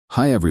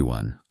Hi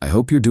everyone, I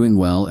hope you're doing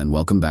well and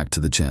welcome back to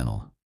the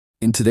channel.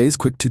 In today's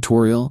quick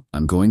tutorial,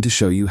 I'm going to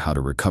show you how to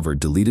recover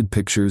deleted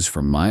pictures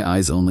from My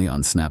Eyes Only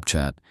on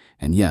Snapchat,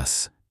 and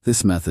yes,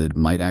 this method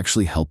might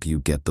actually help you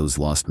get those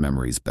lost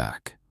memories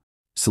back.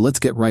 So let's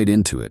get right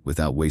into it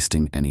without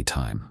wasting any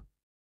time.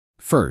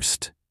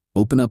 First,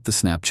 open up the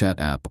Snapchat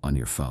app on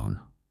your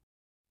phone.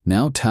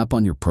 Now tap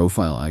on your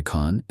profile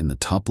icon in the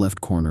top left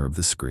corner of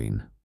the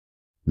screen.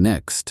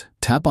 Next,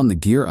 tap on the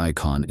gear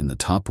icon in the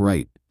top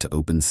right to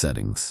open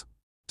settings.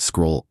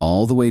 Scroll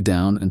all the way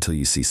down until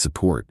you see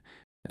support,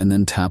 and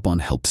then tap on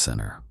Help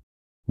Center.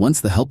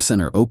 Once the Help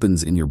Center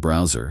opens in your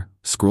browser,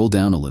 scroll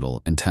down a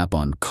little and tap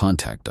on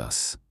Contact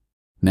Us.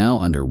 Now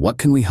under What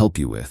can we help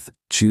you with,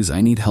 choose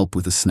I need help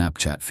with a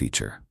Snapchat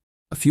feature.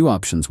 A few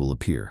options will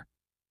appear.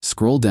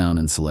 Scroll down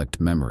and select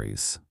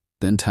Memories,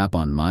 then tap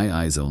on My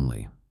Eyes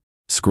Only.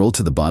 Scroll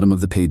to the bottom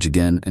of the page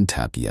again and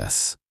tap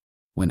Yes,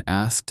 when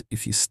asked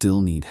if you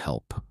still need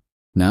help.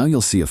 Now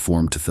you'll see a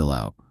form to fill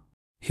out.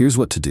 Here's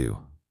what to do.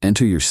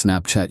 Enter your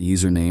Snapchat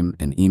username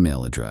and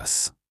email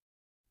address.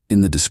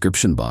 In the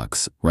description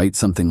box, write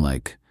something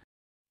like,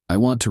 I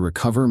want to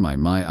recover my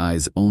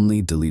Eyes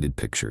Only deleted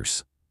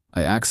pictures.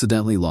 I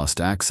accidentally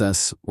lost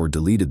access or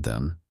deleted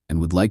them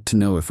and would like to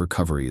know if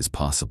recovery is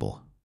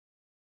possible.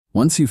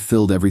 Once you've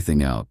filled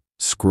everything out,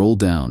 scroll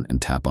down and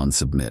tap on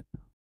Submit.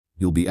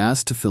 You'll be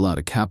asked to fill out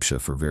a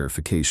CAPTCHA for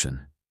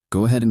verification.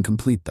 Go ahead and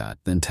complete that,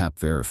 then tap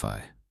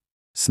Verify.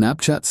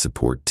 Snapchat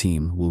support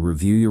team will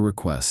review your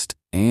request,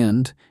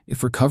 and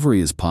if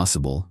recovery is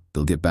possible,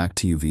 they'll get back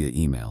to you via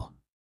email.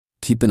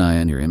 Keep an eye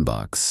on your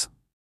inbox.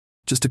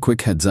 Just a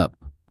quick heads up,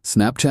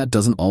 Snapchat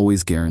doesn't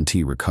always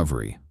guarantee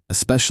recovery,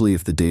 especially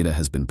if the data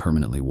has been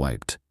permanently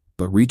wiped,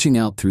 but reaching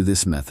out through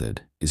this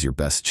method is your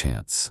best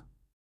chance.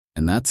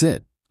 And that's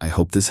it. I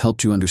hope this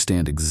helped you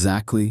understand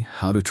exactly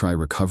how to try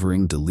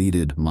recovering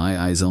deleted My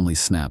Eyes Only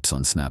snaps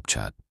on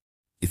Snapchat.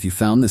 If you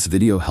found this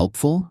video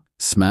helpful,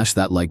 smash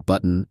that like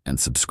button and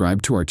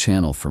subscribe to our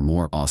channel for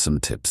more awesome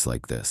tips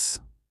like this.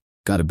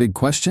 Got a big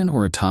question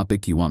or a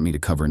topic you want me to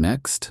cover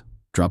next?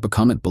 Drop a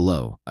comment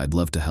below, I'd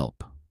love to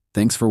help.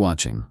 Thanks for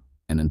watching,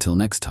 and until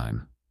next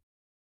time.